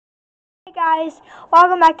Guys,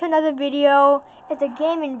 welcome back to another video. It's a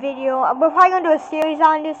gaming video. We're probably gonna do a series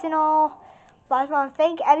on this and all. But I just want to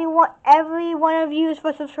thank every one of you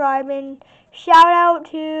for subscribing. Shout out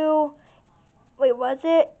to what was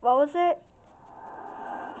it?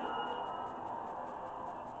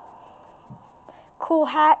 Cool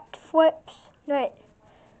Hat Flips. Wait,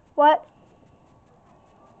 what?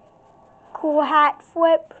 Cool Hat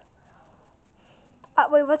Flip.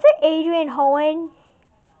 Wait, was it Adrian Hohen?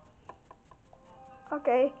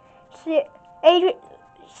 Okay. Shout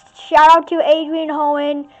out to Adrian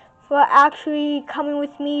Hohen for actually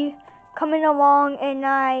coming along, and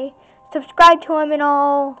I subscribe to him and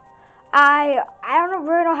all. I don't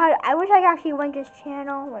really know how to, I wish I could actually link his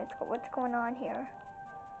channel. What's going on here?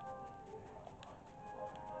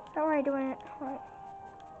 How am I doing it?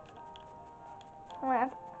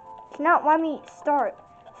 It's not letting me start.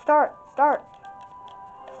 It's not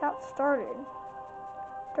started.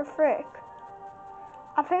 The frick.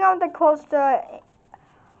 I think I'm gonna close I'm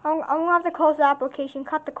gonna have to close the application,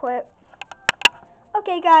 cut the clip.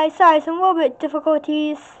 Okay guys, sorry, some little bit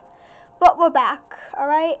difficulties, but we're back,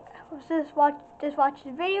 alright? Let's just watch this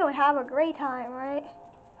video and have a great time, right?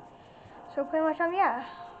 So pretty much, yeah.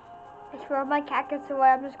 It's where my cat gets away,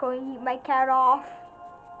 I'm just going to eat my cat off.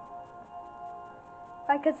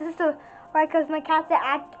 Right, cause my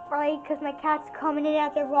my cat's coming in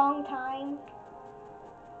at the wrong time.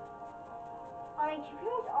 I mean, pretty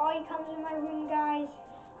much always comes in my room, guys.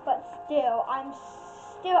 But still, I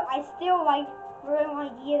still like really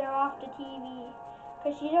want to get her off the TV,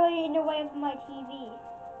 cause she's really in the way of my TV.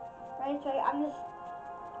 Right, so I'm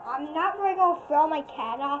not really gonna throw my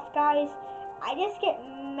cat off, guys. I just get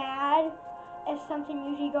mad if something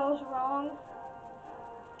usually goes wrong.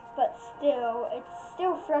 But still, it's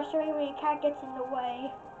still frustrating when your cat gets in the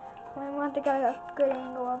way. I want to get a good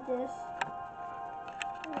angle of this.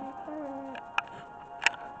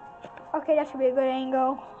 Okay, that should be a good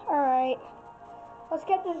angle. Alright. Let's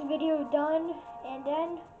get this video done, and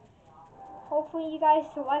then hopefully you guys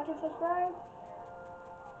to like and subscribe.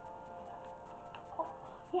 Oh,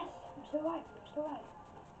 yes, I'm still live.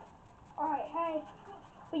 Alright, hey.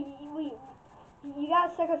 You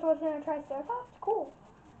got Stegosaurus and Triceratops? Cool.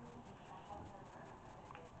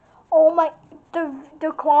 Oh my,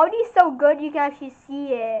 the quality is so good you can actually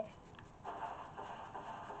see it.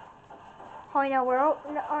 Oh, now where was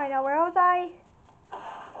I? Oh,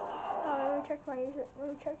 let me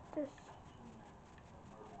check this.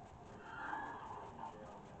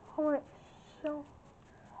 Oh, so,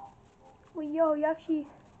 well, yo, you actually,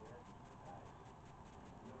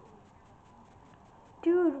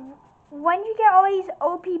 dude, when did you get all these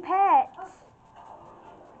OP pets?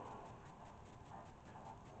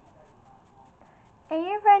 And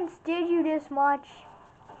your friends did you this much?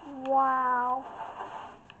 Wow.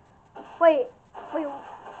 Wait. I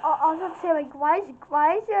was about to say, like, why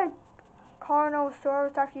is the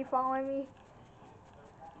Carnosaurus actually following me?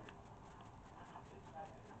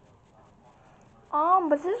 But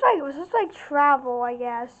was this like travel, I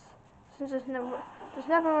guess? Since there's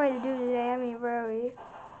nothing really to do today. I mean, really.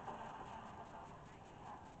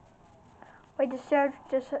 Wait,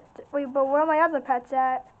 wait, but where are my other pets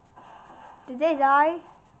at? Did they die?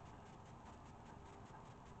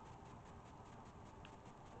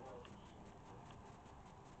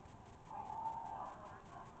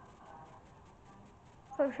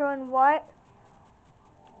 So showing what?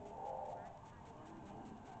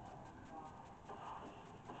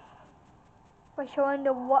 We're showing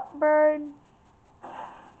the what bird?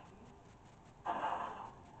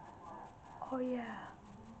 Oh yeah.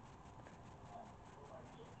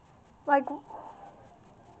 Like,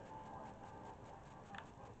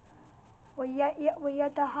 we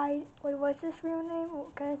had to hide. Wait, what's his real name?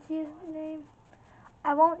 Can I see his name?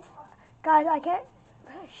 I won't, guys. I can't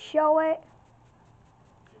show it.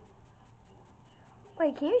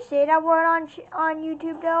 Wait, can you say that word on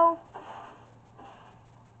YouTube though?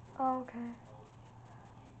 Oh, okay.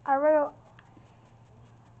 I really.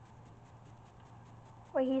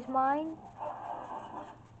 Wait, he's mine.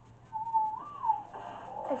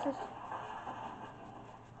 It's just.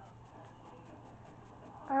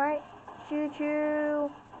 All right, choo choo.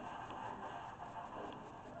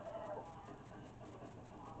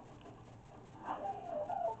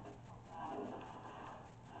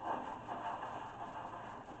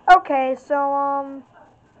 Okay, so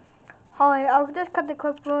hold on, I'll just cut the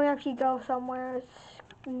clip when we actually go somewhere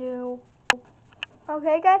new.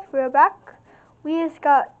 Okay, guys, we're back. We just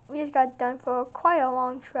got done for quite a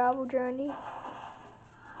long travel journey.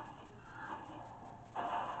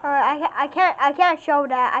 Alright, I can't show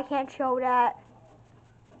that.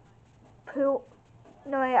 Poop.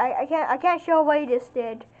 No, I can't show what he just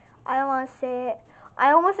did. I don't want to say it.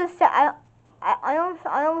 I almost just said I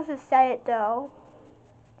almost just said it though.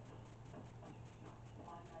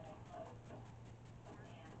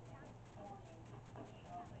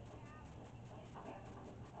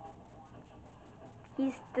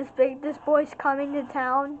 This boy's coming to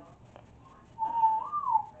town.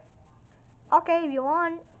 Okay, if you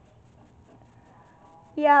want.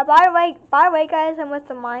 Yeah, by the way, guys, I'm with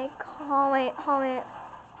the mic. Hold on.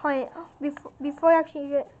 Before I actually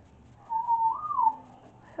get.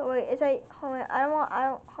 Wait, it's like, hold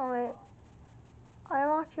on. Hold on. I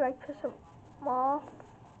don't actually like piss him off.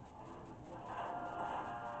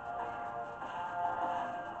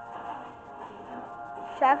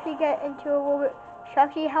 Should I actually get into a little bit? Should I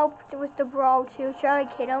actually help with the brawl too? Should I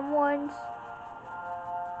like hit him once?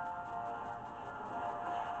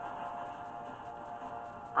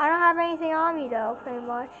 I don't have anything on me though, pretty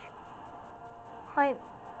much.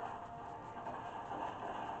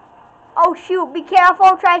 Oh shoot, be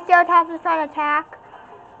careful, Triceratops is trying to attack.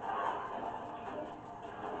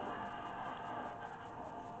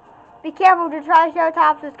 Be careful, the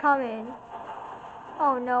Triceratops is coming.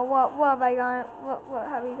 Oh no, what have I gone, what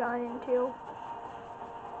have we gone into?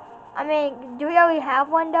 I mean, do we already have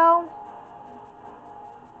one though?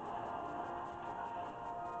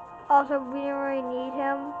 Also, we didn't really need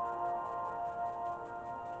him.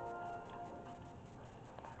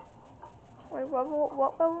 Wait, what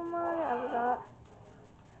level am I? I forgot.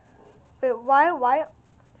 Wait, why?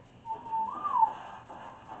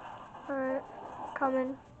 Alright,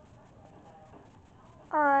 coming.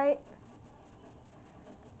 Alright.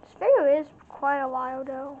 This video is quite a while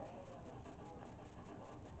though.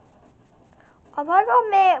 I'm probably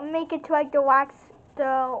gonna make it to like the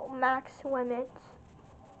max limits.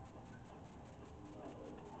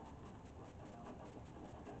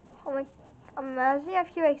 Imagine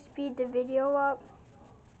if you like speed the video up.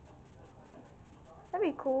 That'd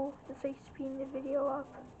be cool. Just like speeding the video up.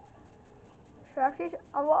 Should actually,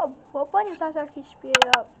 what button does actually speed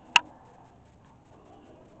it up?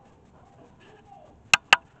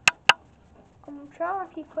 I'm trying to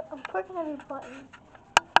actually I'm clicking every button.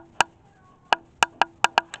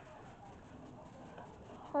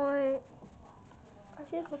 Alright. I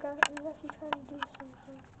should look at it. He's actually trying to do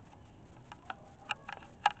something.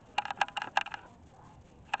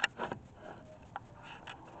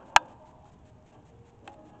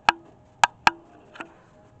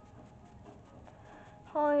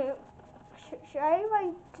 Alright.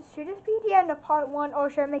 Should this be the end of part 1, or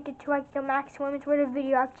should I make it to like the max limits where the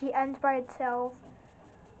video actually ends by itself?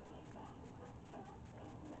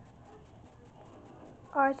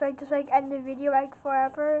 Alright, so I just like end the video like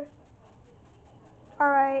forever.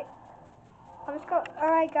 Alright.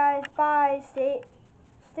 Alright guys, bye. Stay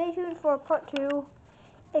tuned for part 2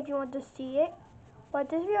 if you want to see it. But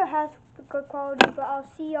this video has good quality, but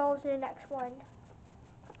I'll see y'all in the next one.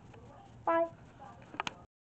 Bye.